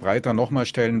bisschen breiter nochmal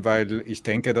stellen, weil ich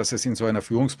denke, dass es in so einer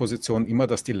Führungsposition immer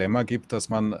das Dilemma gibt, dass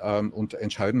man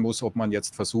entscheiden muss, ob man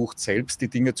jetzt versucht, selbst die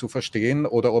Dinge zu verstehen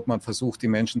oder ob man versucht, die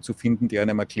Menschen zu finden, die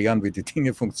einem erklären, wie die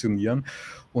Dinge funktionieren.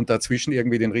 Und dazwischen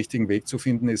irgendwie den richtigen Weg zu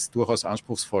finden, ist durchaus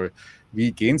anspruchsvoll.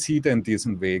 Wie gehen Sie denn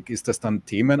diesen Weg? Ist das dann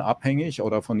themenabhängig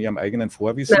oder von Ihrem eigenen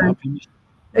Vorwissen abhängig?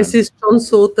 Nein. Es ist schon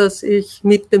so, dass ich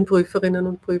mit den Prüferinnen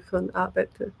und Prüfern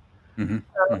arbeite.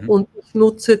 Und ich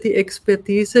nutze die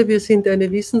Expertise. Wir sind eine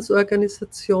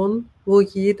Wissensorganisation, wo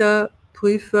jeder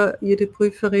Prüfer, jede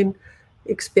Prüferin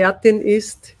Expertin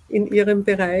ist in ihrem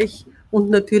Bereich und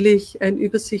natürlich ein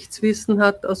Übersichtswissen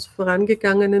hat aus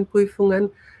vorangegangenen Prüfungen,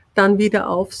 dann wieder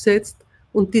aufsetzt.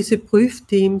 Und diese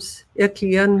Prüfteams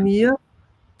erklären mir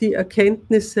die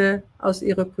Erkenntnisse aus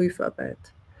ihrer Prüfarbeit.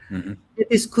 Wir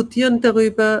diskutieren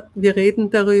darüber, wir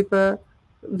reden darüber,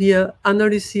 wir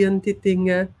analysieren die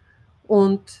Dinge.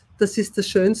 Und das ist das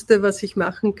Schönste, was ich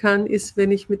machen kann, ist,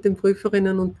 wenn ich mit den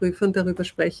Prüferinnen und Prüfern darüber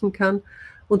sprechen kann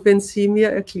und wenn sie mir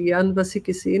erklären, was sie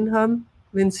gesehen haben,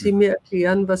 wenn sie mir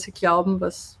erklären, was sie glauben,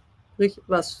 was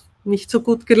nicht so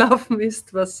gut gelaufen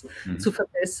ist, was zu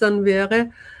verbessern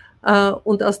wäre.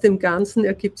 Und aus dem Ganzen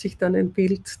ergibt sich dann ein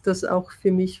Bild, das auch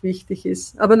für mich wichtig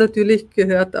ist. Aber natürlich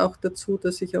gehört auch dazu,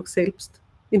 dass ich auch selbst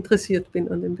interessiert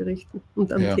bin an den Berichten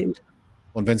und am Thema.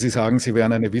 Und wenn Sie sagen, Sie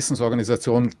wären eine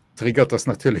Wissensorganisation, triggert das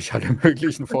natürlich alle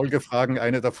möglichen Folgefragen.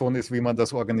 Eine davon ist, wie man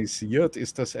das organisiert.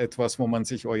 Ist das etwas, wo man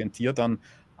sich orientiert an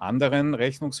anderen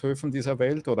Rechnungshöfen dieser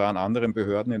Welt oder an anderen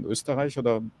Behörden in Österreich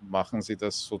oder machen Sie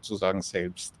das sozusagen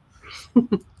selbst?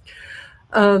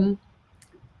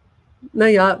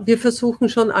 Naja, wir versuchen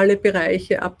schon alle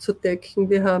Bereiche abzudecken.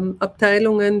 Wir haben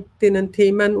Abteilungen, denen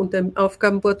Themen und ein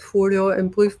Aufgabenportfolio, ein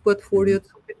Prüfportfolio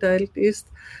zugeteilt ist.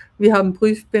 Wir haben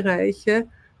Prüfbereiche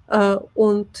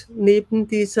und neben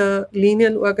dieser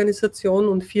Linienorganisation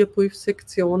und 4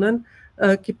 Prüfsektionen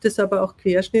gibt es aber auch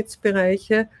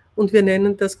Querschnittsbereiche und wir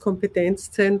nennen das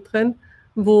Kompetenzzentren,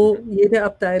 wo jede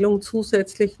Abteilung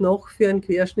zusätzlich noch für ein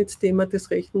Querschnittsthema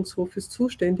des Rechnungshofes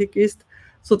zuständig ist.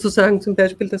 Sozusagen zum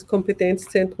Beispiel das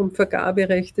Kompetenzzentrum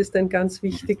Vergaberecht ist ein ganz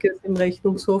wichtiges im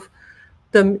Rechnungshof,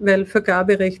 weil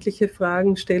vergaberechtliche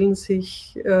Fragen stellen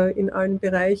sich in allen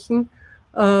Bereichen.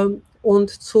 Und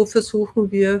so versuchen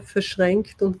wir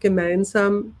verschränkt und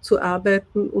gemeinsam zu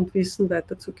arbeiten und Wissen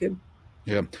weiterzugeben.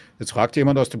 Ja, jetzt fragt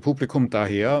jemand aus dem Publikum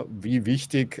daher, wie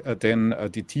wichtig denn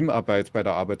die Teamarbeit bei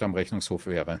der Arbeit am Rechnungshof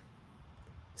wäre.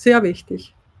 Sehr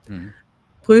wichtig. Mhm.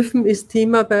 Prüfen ist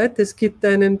Teamarbeit. Es gibt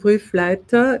einen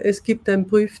Prüfleiter, es gibt ein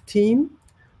Prüfteam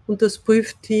und das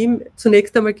Prüfteam,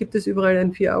 zunächst einmal gibt es überall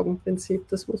ein 4-Augen-Prinzip,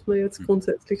 das muss man jetzt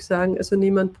grundsätzlich sagen. Also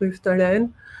niemand prüft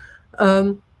allein,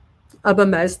 aber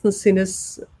meistens sind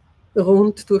es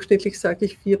durchschnittlich sage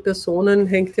ich 4 Personen,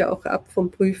 hängt ja auch ab vom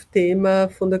Prüfthema,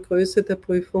 von der Größe der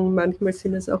Prüfung, manchmal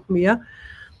sind es auch mehr.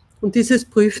 Und dieses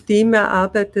Prüfteam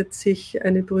erarbeitet sich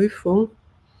eine Prüfung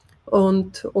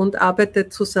und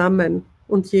arbeitet zusammen.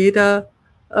 Und jeder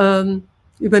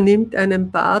übernimmt einen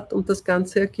Part und das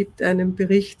Ganze ergibt einen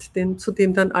Bericht, zu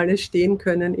dem dann alle stehen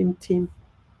können im Team.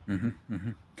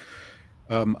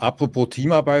 Apropos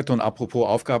Teamarbeit und apropos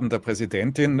Aufgaben der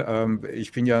Präsidentin,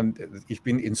 ich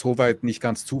bin insoweit nicht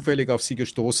ganz zufällig auf Sie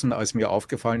gestoßen, als mir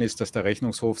aufgefallen ist, dass der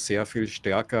Rechnungshof sehr viel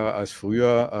stärker als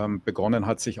früher begonnen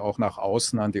hat, sich auch nach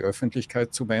außen an die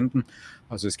Öffentlichkeit zu wenden.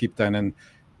 Also es gibt einen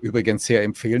übrigens sehr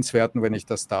empfehlenswerten, wenn ich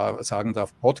das da sagen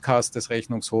darf, Podcast des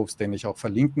Rechnungshofs, den ich auch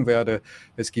verlinken werde.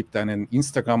 Es gibt einen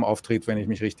Instagram-Auftritt, wenn ich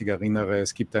mich richtig erinnere.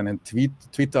 Es gibt einen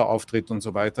Twitter-Auftritt und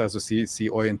so weiter. Also Sie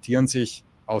orientieren sich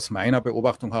aus meiner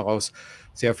Beobachtung heraus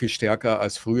sehr viel stärker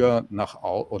als früher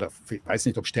oder ich weiß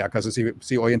nicht, ob stärker, also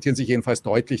Sie orientieren sich jedenfalls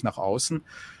deutlich nach außen.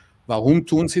 Warum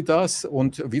tun Sie das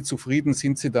und wie zufrieden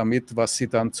sind Sie damit, was Sie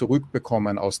dann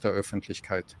zurückbekommen aus der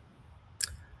Öffentlichkeit?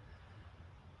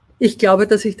 Ich glaube,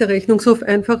 dass sich der Rechnungshof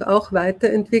einfach auch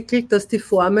weiterentwickelt, dass die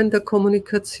Formen der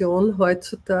Kommunikation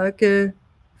heutzutage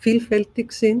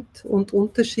vielfältig sind und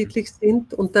unterschiedlich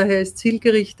sind und daher ist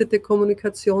zielgerichtete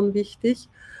Kommunikation wichtig.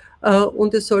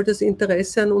 Und es soll das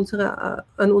Interesse an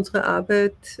unserer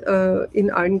Arbeit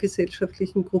in allen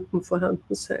gesellschaftlichen Gruppen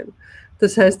vorhanden sein.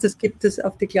 Das heißt, es gibt es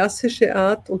auf die klassische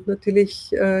Art und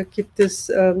natürlich gibt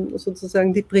es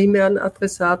sozusagen die primären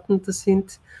Adressaten, das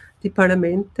sind die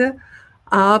Parlamente,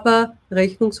 aber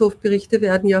Rechnungshofberichte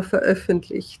werden ja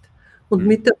veröffentlicht. Und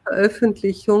mit der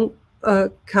Veröffentlichung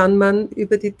kann man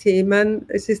über die Themen,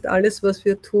 es ist alles, was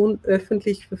wir tun,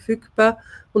 öffentlich verfügbar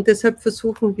und deshalb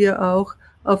versuchen wir auch,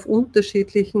 auf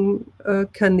unterschiedlichen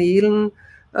Kanälen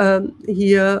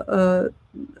hier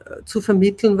zu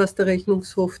vermitteln, was der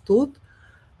Rechnungshof tut.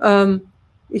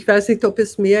 Ich weiß nicht, ob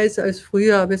es mehr ist als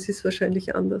früher, aber es ist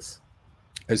wahrscheinlich anders.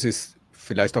 Es ist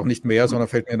vielleicht auch nicht mehr, sondern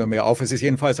fällt mir nur mehr auf. Es ist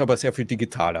jedenfalls aber sehr viel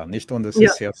digitaler, nicht? Und es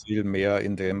ist sehr viel mehr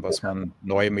in dem, was man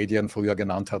neue Medien früher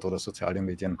genannt hat oder soziale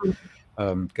Medien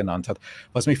genannt hat.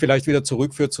 Was mich vielleicht wieder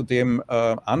zurückführt zu dem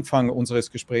Anfang unseres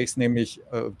Gesprächs, nämlich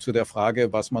zu der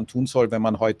Frage, was man tun soll, wenn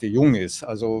man heute jung ist.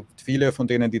 Also viele von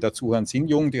denen, die dazuhören, sind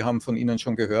jung. Die haben von Ihnen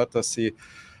schon gehört, dass sie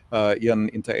ihren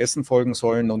Interessen folgen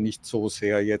sollen und nicht so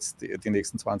sehr jetzt die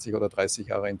nächsten 20 oder 30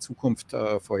 Jahre in Zukunft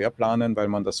vorherplanen, weil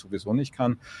man das sowieso nicht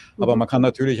kann. Aber man kann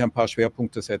natürlich ein paar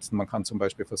Schwerpunkte setzen. Man kann zum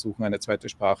Beispiel versuchen, eine zweite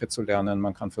Sprache zu lernen.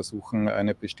 Man kann versuchen,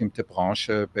 eine bestimmte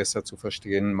Branche besser zu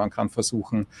verstehen. Man kann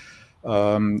versuchen,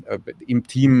 im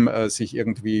Team sich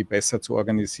irgendwie besser zu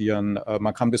organisieren.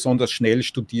 Man kann besonders schnell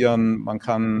studieren. Man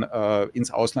kann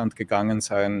ins Ausland gegangen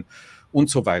sein und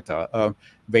so weiter.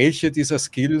 Welche dieser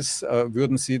Skills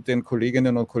würden Sie den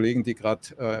Kolleginnen und Kollegen, die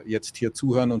gerade jetzt hier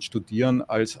zuhören und studieren,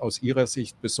 als aus Ihrer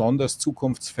Sicht besonders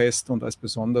zukunftsfest und als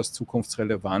besonders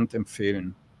zukunftsrelevant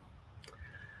empfehlen?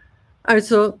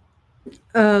 Also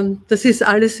das ist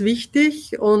alles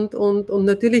wichtig und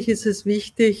natürlich ist es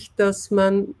wichtig, dass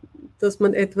man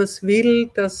etwas will,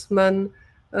 dass man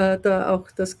da auch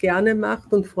das gerne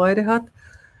macht und Freude hat.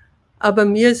 Aber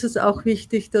mir ist es auch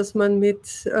wichtig, dass man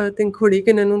mit den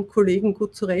Kolleginnen und Kollegen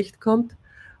gut zurechtkommt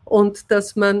und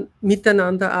dass man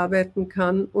miteinander arbeiten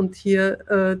kann und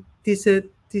hier diese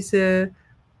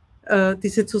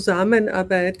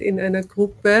Zusammenarbeit in einer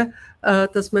Gruppe,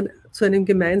 dass man zu einem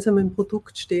gemeinsamen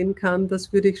Produkt stehen kann,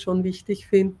 das würde ich schon wichtig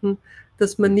finden,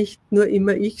 dass man nicht nur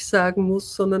immer ich sagen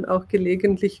muss, sondern auch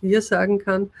gelegentlich wir sagen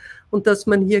kann und dass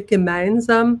man hier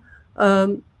gemeinsam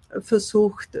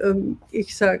versucht,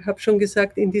 ich habe schon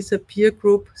gesagt, in dieser Peer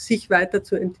Group sich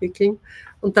weiterzuentwickeln.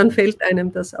 Und dann fällt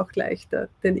einem das auch leichter.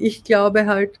 Denn ich glaube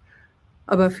halt,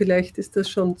 aber vielleicht ist das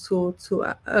schon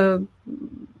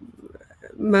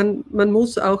man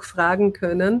muss auch fragen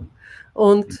können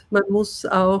und man muss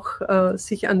auch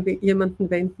sich an jemanden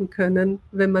wenden können,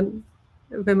 wenn man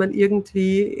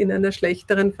irgendwie in einer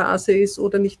schlechteren Phase ist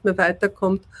oder nicht mehr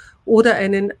weiterkommt oder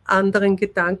einen anderen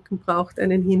Gedanken braucht,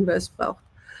 einen Hinweis braucht.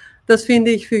 Das finde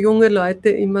ich für junge Leute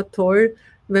immer toll,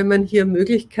 wenn man hier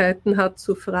Möglichkeiten hat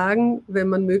zu fragen, wenn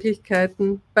man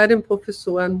Möglichkeiten bei den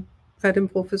Professoren, bei den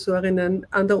Professorinnen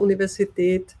an der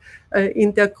Universität,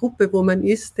 in der Gruppe, wo man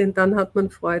ist, denn dann hat man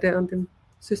Freude an dem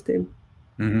System.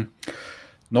 Mhm.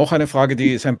 Noch eine Frage,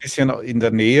 die ist ein bisschen in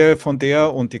der Nähe von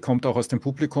der und die kommt auch aus dem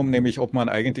Publikum, nämlich ob man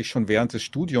eigentlich schon während des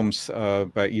Studiums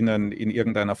bei Ihnen in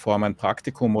irgendeiner Form ein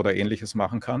Praktikum oder Ähnliches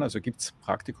machen kann. Also gibt es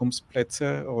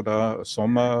Praktikumsplätze oder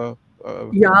Sommer?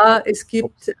 Ja, es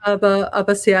gibt,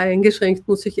 aber sehr eingeschränkt,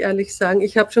 muss ich ehrlich sagen.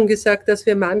 Ich habe schon gesagt, dass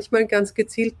wir manchmal ganz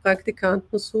gezielt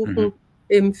Praktikanten suchen,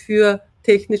 eben für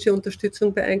technische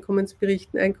Unterstützung bei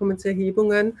Einkommensberichten,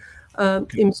 Einkommenserhebungen.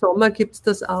 Im Sommer gibt es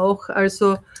das auch.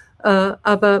 Also,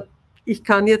 aber ich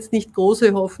kann jetzt nicht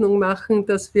große Hoffnung machen,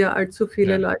 dass wir allzu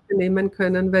viele Leute nehmen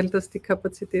können, weil das die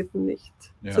Kapazitäten nicht.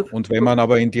 Ja. Und wenn man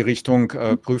aber in die Richtung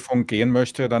Prüfung gehen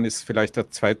möchte, dann ist vielleicht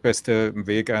der zweitbeste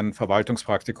Weg ein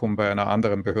Verwaltungspraktikum bei einer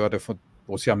anderen Behörde,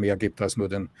 wo es ja mehr gibt als nur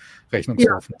den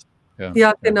Rechnungshof.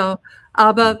 Ja, genau.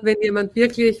 Aber wenn jemand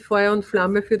wirklich Feuer und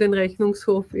Flamme für den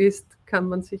Rechnungshof ist, kann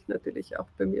man sich natürlich auch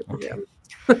bei mir bewerben.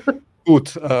 Okay.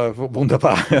 Gut,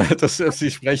 wunderbar.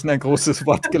 Sie sprechen ein großes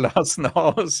Wort gelassen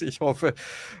aus. Ich hoffe,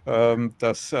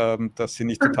 dass Sie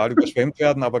nicht total überschwemmt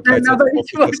werden, aber gleichzeitig hoffe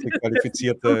ich, dass Sie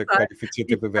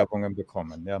qualifizierte Bewerbungen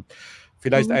bekommen. Ja.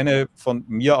 Vielleicht eine von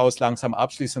mir aus langsam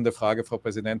abschließende Frage, Frau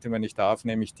Präsidentin, wenn ich darf,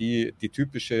 nämlich die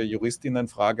typische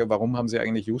Juristinnenfrage: Warum haben Sie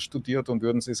eigentlich Jus studiert und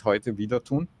würden Sie es heute wieder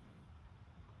tun?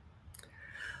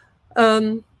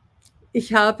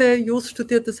 Ich habe Jus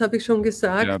studiert, das habe ich schon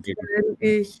gesagt, weil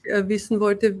ich wissen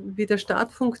wollte, wie der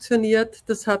Staat funktioniert.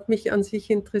 Das hat mich an sich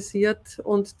interessiert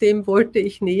und dem wollte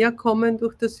ich näher kommen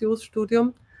durch das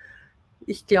Jus-Studium.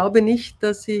 Ich glaube nicht,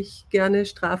 dass ich gerne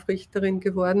Strafrichterin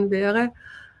geworden wäre,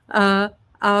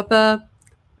 aber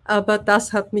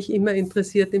das hat mich immer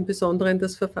interessiert, im Besonderen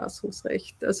das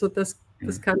Verfassungsrecht. Also das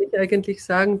kann ich eigentlich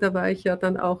sagen, da war ich ja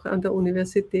dann auch an der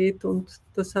Universität und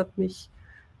das hat mich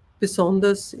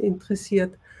besonders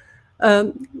interessiert.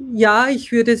 Ja,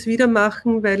 ich würde es wieder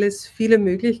machen, weil es viele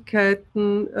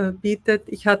Möglichkeiten bietet.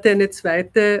 Ich hatte eine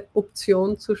zweite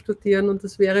Option zu studieren und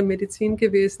das wäre Medizin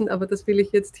gewesen, aber das will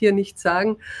ich jetzt hier nicht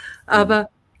sagen. Aber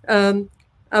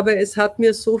es hat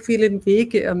mir so viele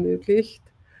Wege ermöglicht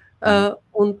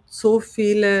und so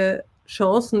viele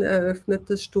Chancen eröffnet,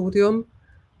 das Studium.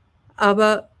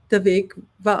 Aber der Weg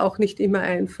war auch nicht immer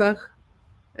einfach.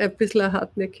 Ein bisschen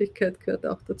Hartnäckigkeit gehört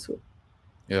auch dazu.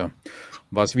 Ja,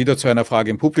 was wieder zu einer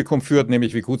Frage im Publikum führt,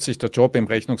 nämlich wie gut sich der Job im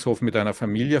Rechnungshof mit einer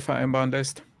Familie vereinbaren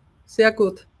lässt. Sehr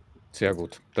gut. Sehr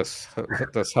gut, das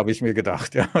habe ich mir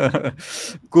gedacht. Ja.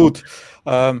 Gut,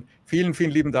 vielen,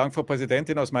 vielen lieben Dank, Frau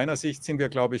Präsidentin. Aus meiner Sicht sind wir,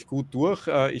 glaube ich, gut durch.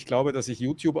 Ich glaube, dass ich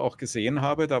YouTube auch gesehen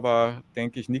habe. Da war,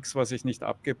 denke ich, nichts, was ich nicht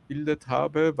abgebildet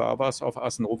habe. War was auf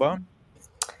Ars Nova?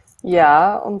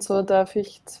 Ja, und so darf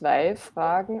ich 2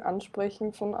 Fragen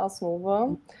ansprechen von Ars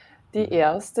Nova. Die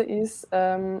erste ist,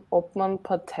 ob man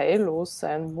parteilos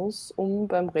sein muss, um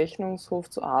beim Rechnungshof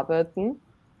zu arbeiten.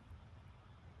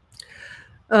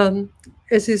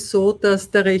 Es ist so,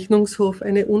 dass der Rechnungshof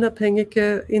eine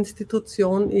unabhängige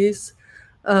Institution ist.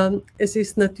 Es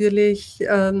ist natürlich,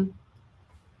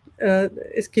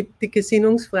 es gibt die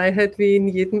Gesinnungsfreiheit wie in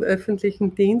jedem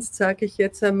öffentlichen Dienst, sage ich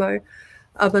jetzt einmal,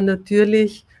 aber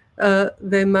natürlich,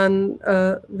 wenn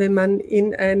man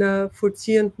in einer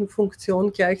vollziehenden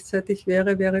Funktion gleichzeitig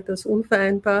wäre das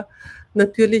unvereinbar.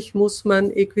 Natürlich muss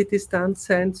man äquidistant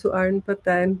sein zu allen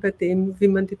Parteien bei dem, wie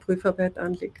man die Prüfarbeit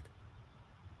anlegt.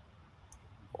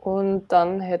 Und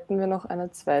dann hätten wir noch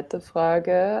eine zweite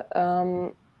Frage.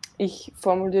 Ich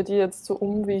formuliere die jetzt so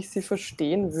wie ich sie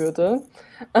verstehen würde.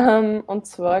 Und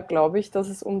zwar glaube ich, dass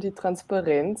es um die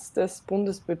Transparenz des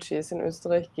Bundesbudgets in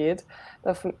Österreich geht.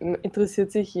 Davon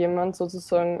interessiert sich jemand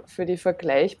sozusagen für die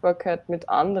Vergleichbarkeit mit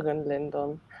anderen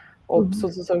Ländern, ob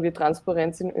sozusagen die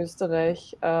Transparenz in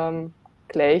Österreich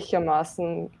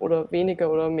gleichermaßen oder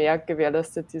weniger oder mehr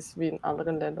gewährleistet ist wie in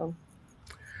anderen Ländern.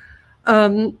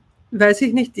 Weiß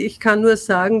ich nicht. Ich kann nur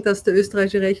sagen, dass der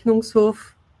österreichische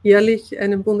Rechnungshof jährlich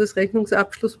einen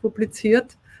Bundesrechnungsabschluss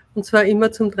publiziert, und zwar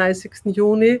immer zum 30.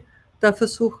 Juni. Da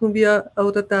versuchen wir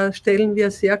oder da stellen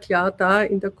wir sehr klar dar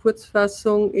in der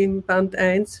Kurzfassung im Band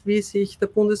 1, wie sich der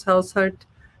Bundeshaushalt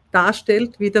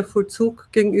darstellt, wie der Vollzug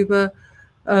gegenüber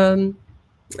der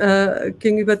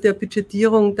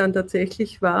Budgetierung dann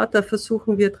tatsächlich war. Da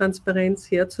versuchen wir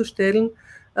Transparenz herzustellen.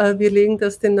 Wir legen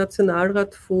das dem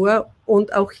Nationalrat vor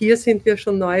und auch hier sind wir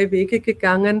schon neue Wege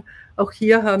gegangen. Auch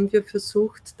hier haben wir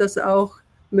versucht, das auch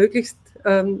möglichst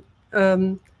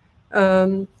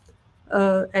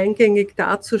eingängig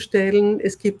darzustellen.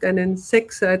 Es gibt einen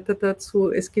Sechsseiter dazu,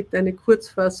 es gibt eine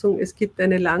Kurzfassung, es gibt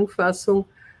eine Langfassung.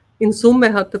 In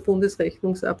Summe hat der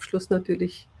Bundesrechnungsabschluss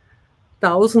natürlich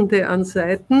Tausende an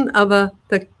Seiten, aber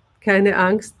keine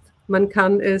Angst, man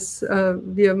kann es,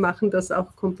 wir machen das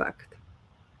auch kompakt.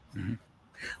 Mhm.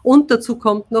 Und dazu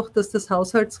kommt noch, dass das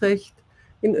Haushaltsrecht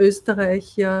in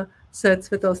Österreich ja seit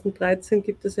 2013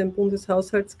 gibt es ein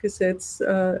Bundeshaushaltsgesetz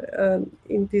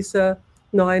in dieser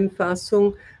neuen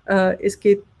Fassung. Es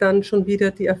geht dann schon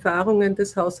wieder die Erfahrungen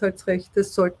des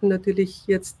Haushaltsrechts, sollten natürlich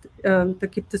jetzt, da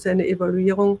gibt es eine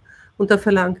Evaluierung und da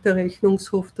verlangt der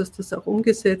Rechnungshof, dass das auch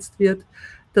umgesetzt wird,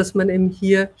 dass man eben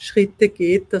hier Schritte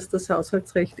geht, dass das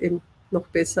Haushaltsrecht eben noch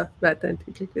besser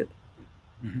weiterentwickelt wird.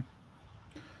 Mhm.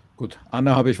 Gut,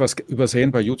 Anna, habe ich was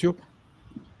übersehen bei YouTube?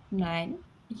 Nein,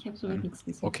 ich habe soweit nichts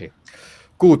gesehen. Okay.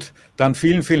 Gut, dann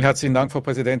vielen, vielen herzlichen Dank, Frau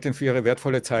Präsidentin, für Ihre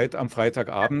wertvolle Zeit am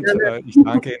Freitagabend. Ich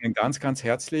danke Ihnen ganz, ganz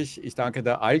herzlich. Ich danke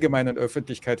der allgemeinen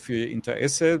Öffentlichkeit für Ihr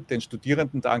Interesse. Den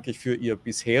Studierenden danke ich für Ihr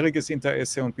bisheriges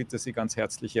Interesse und bitte Sie ganz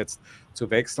herzlich jetzt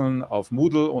zu wechseln auf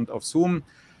Moodle und auf Zoom.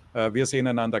 Wir sehen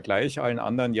einander gleich. Allen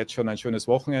anderen jetzt schon ein schönes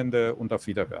Wochenende und auf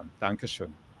Wiederhören.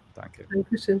 Dankeschön. Danke.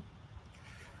 Dankeschön.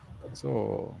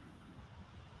 So.